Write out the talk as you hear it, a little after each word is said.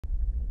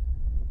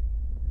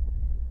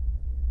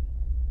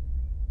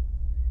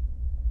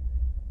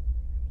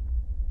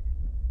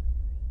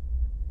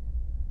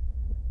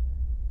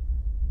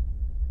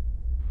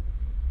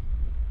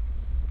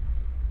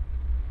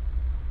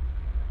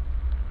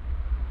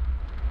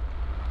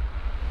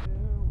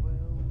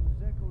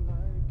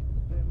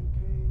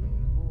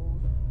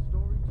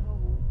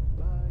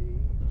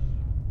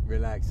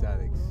Relax,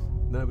 Alex.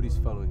 Nobody's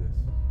following us.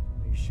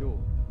 Are you sure?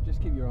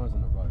 Just keep your eyes on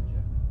the road, yeah?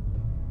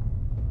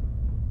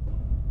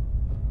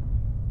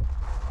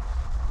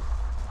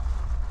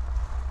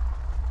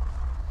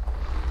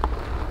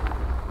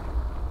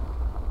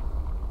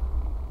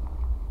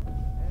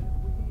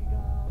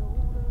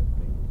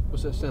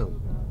 What's that sound?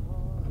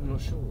 I'm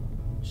not sure.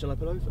 Shall I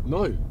pull over?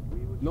 No,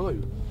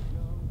 no.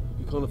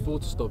 We can't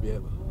afford to stop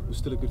yet. We're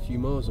still a good few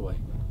miles away.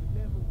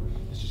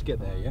 Let's just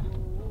get there, yeah?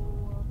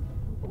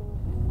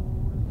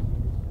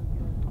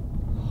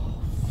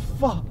 Oh,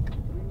 fuck!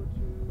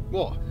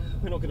 What?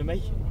 We're not gonna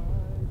make it.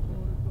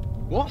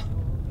 What?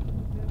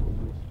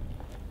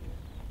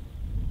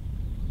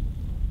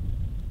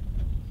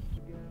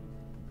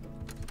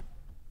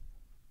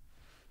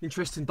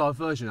 Interesting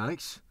diversion,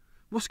 Alex.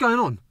 What's going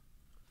on?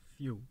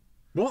 Fuel.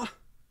 What?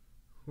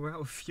 We're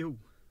out of fuel.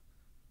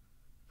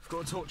 I've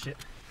got to torch it.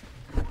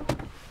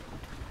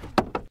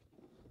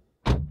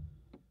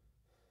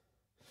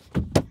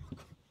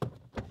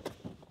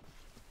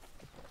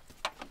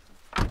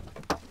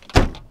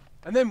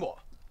 And then what?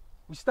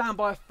 We stand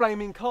by a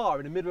flaming car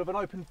in the middle of an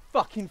open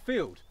fucking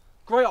field.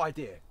 Great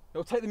idea.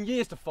 It'll take them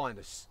years to find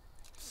us.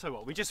 So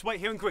what, we just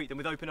wait here and greet them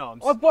with open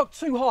arms? I've worked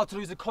too hard to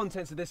lose the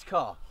contents of this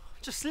car.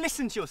 Just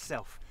listen to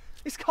yourself.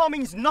 This car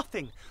means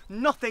nothing.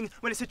 Nothing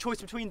when it's a choice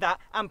between that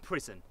and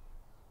prison.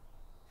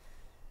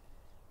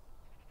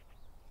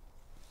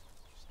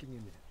 Just give me a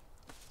minute.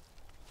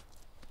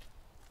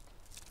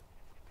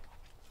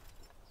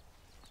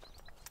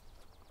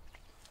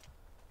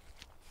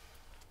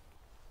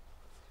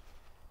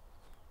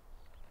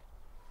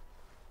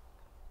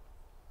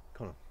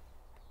 Connor.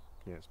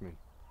 Yeah, it's me.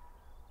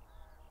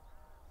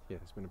 Yeah,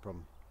 it's been a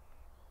problem.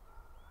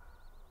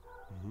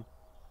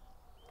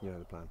 You know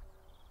the plan.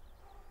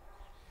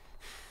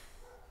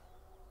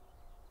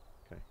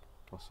 Okay,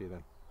 I'll see you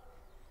then.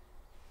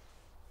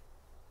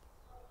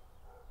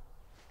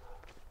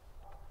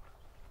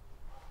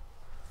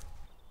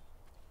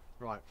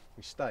 Right,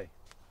 we stay.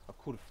 I've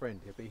called a friend,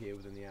 he'll be here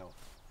within the hour.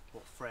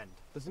 What friend?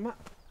 Doesn't matter.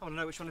 I want to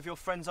know which one of your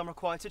friends I'm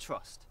required to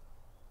trust.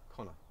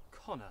 Connor.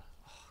 Connor?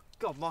 Oh,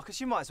 God,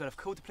 Marcus, you might as well have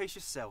called the police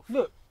yourself.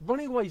 Look,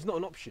 running away is not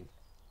an option.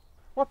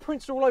 My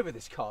prints are all over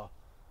this car.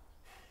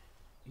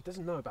 He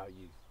doesn't know about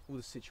you or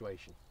the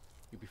situation.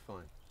 You'll be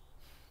fine.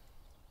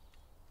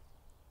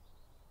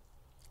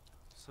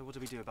 So what do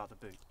we do about the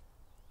boot?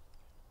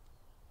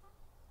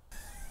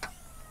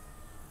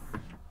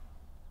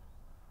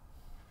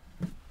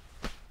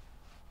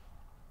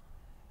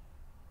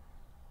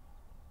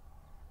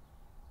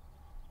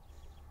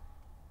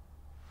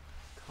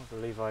 Can't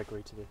believe I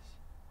agreed to this.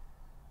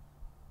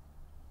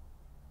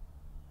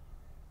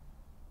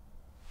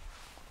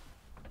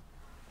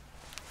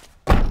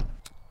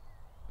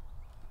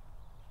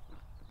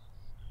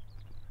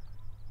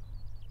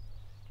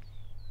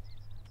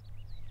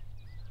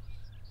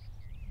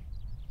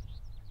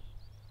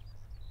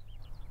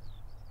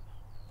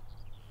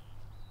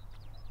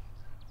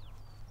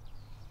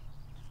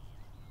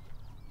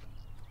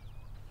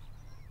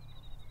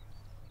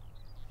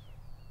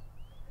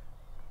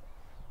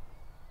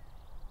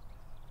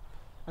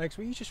 Alex,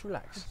 will you just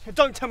relax?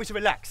 Don't tell me to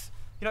relax.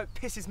 You know, it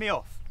pisses me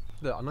off.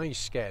 Look, I know you're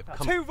scared, but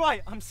come Too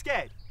right, I'm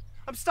scared.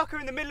 I'm stuck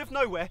here in the middle of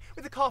nowhere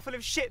with a car full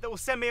of shit that will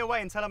send me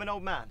away until I'm an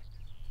old man.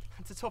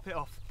 And to top it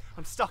off,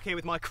 I'm stuck here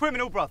with my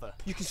criminal brother.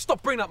 You can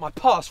stop bringing up my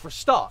past for a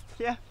start.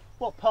 Yeah?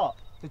 What part?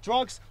 The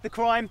drugs, the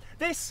crime,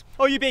 this?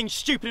 Or are you being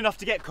stupid enough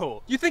to get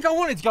caught? You think I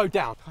wanted to go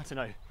down? I don't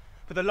know.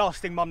 But the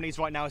last thing Mum needs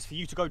right now is for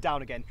you to go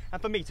down again and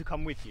for me to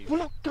come with you. We're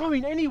not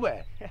going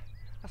anywhere. Yeah,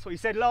 that's what you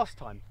said last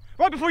time.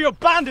 Right before you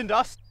abandoned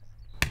us.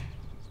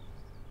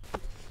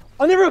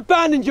 I never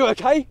abandoned you,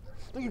 okay?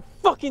 Don't you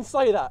fucking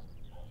say that.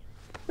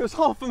 It was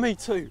hard for me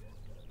too.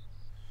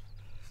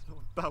 It's not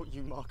about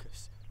you,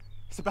 Marcus.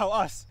 It's about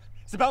us.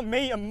 It's about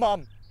me and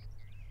Mum.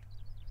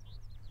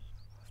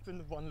 I've been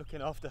the one looking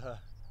after her.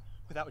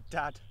 Without a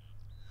dad.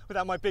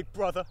 Without my big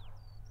brother.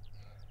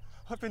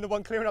 I've been the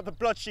one clearing up the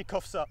blood she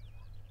coughs up.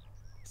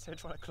 Instead of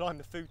trying to climb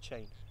the food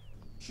chain.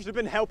 She should have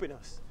been helping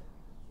us.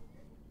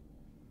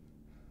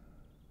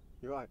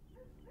 You're right.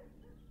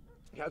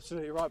 You're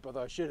absolutely right, brother.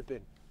 I should have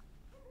been.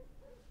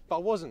 But I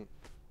wasn't.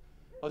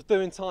 I was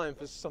doing time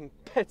for some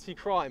petty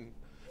crime.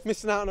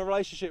 Missing out on a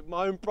relationship with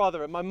my own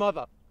brother and my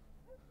mother.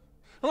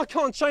 And I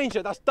can't change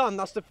it. That's done.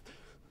 That's the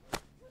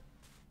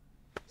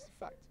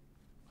fact.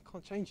 I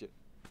can't change it.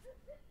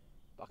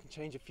 But I can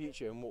change the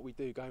future and what we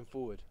do going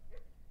forward.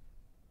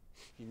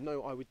 You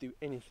know I would do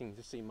anything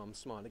to see Mum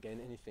smile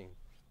again, anything.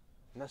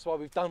 And that's why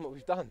we've done what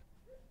we've done.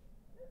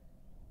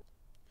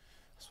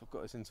 That's what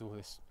got us into all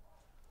this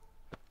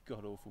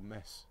god-awful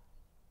mess.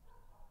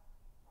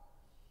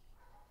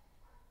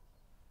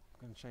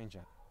 I'm going to change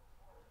that.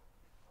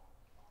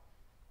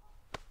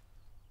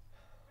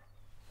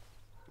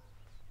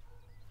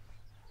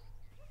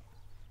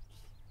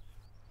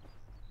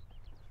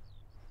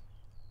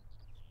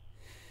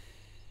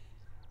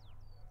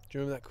 Do you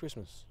remember that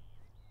Christmas?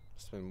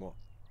 It's been what,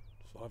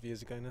 5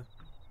 years ago now?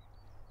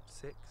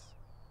 6.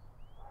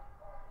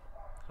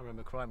 I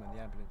remember crying when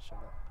the ambulance showed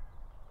up.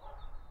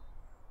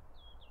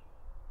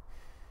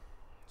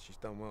 She's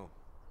done well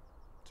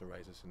to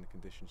raise us in the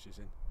condition she's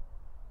in.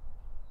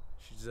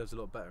 She deserves a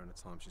lot better in the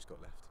time she's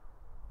got left.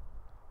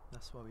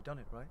 That's why we done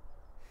it, right?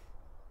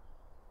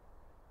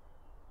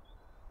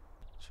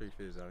 Truth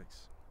is,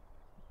 Alex,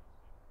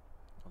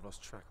 I've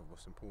lost track of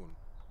what's important.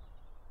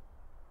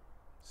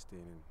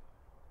 Stealing,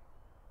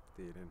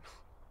 dealing.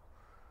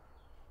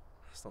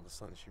 That's not the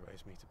son she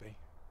raised me to be.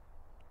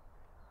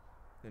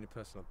 The only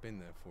person I've been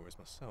there for is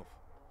myself.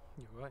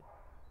 You're right.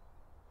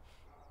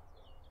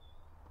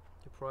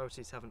 Your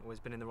priorities haven't always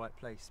been in the right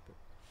place, but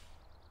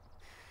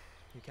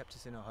you kept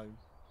us in our home.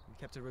 You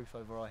kept a roof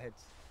over our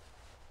heads.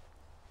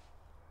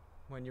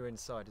 When you're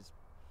inside, as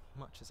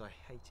much as I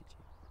hated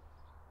you,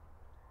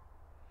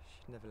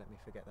 she'd never let me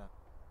forget that.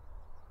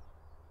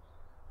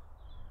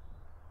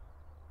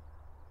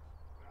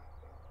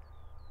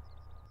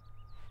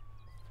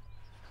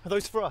 Are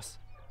those for us?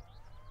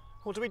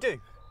 What do we do?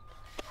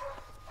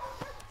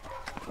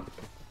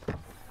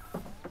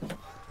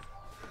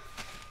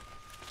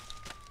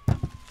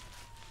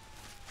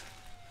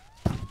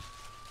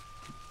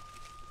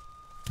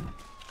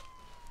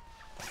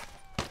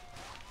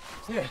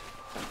 Yeah,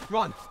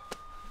 run.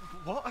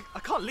 What? I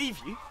can't leave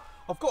you.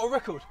 I've got a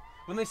record.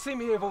 When they see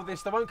me here with all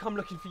this, they won't come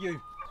looking for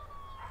you.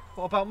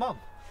 What about Mum?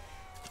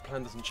 The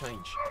plan doesn't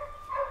change.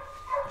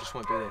 I just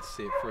won't be there to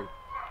see it through.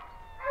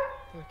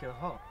 Break her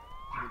heart.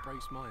 And it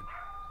breaks mine.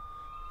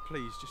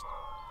 Please, just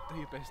do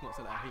your best not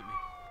to let her hate me.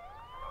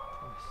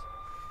 Promise.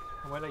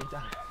 I won't let you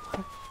down.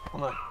 I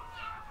know.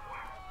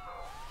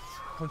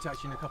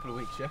 Contact you in a couple of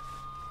weeks, yeah?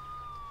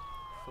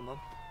 For Mum?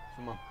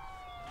 For Mum.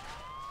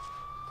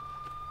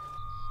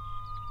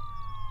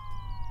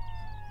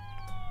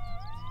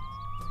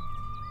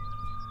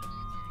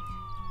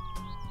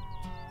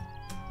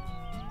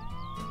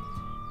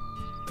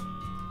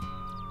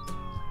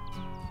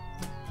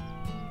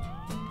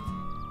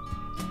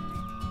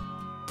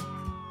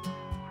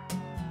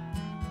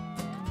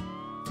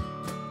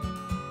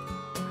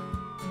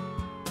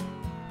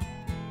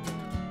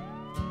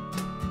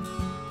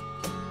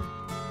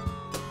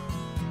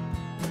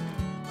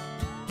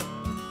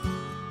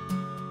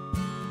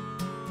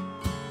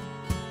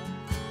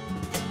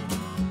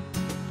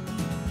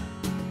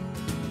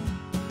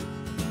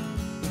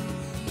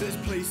 There's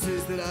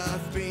places that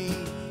I've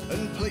been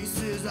and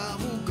places I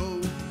will go.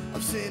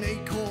 I've seen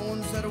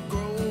acorns that'll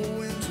grow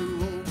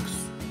into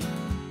oaks.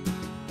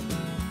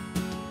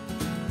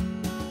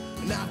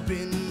 And I've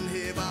been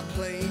here by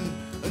plane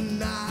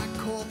and I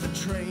caught the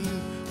train.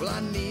 Well, I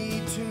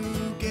need to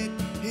get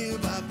here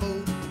by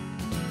boat.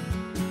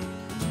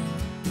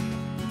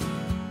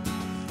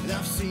 And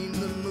I've seen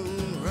the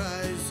moon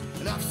rise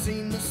and I've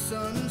seen the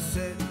sun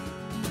set,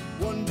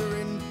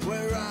 wondering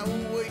where I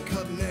will wake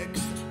up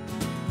next.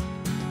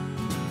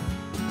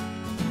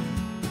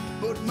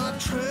 But my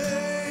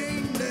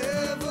train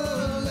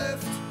never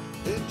left,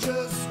 it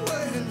just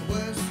went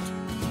west.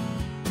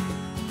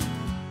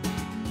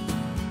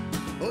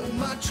 Oh,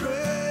 my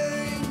train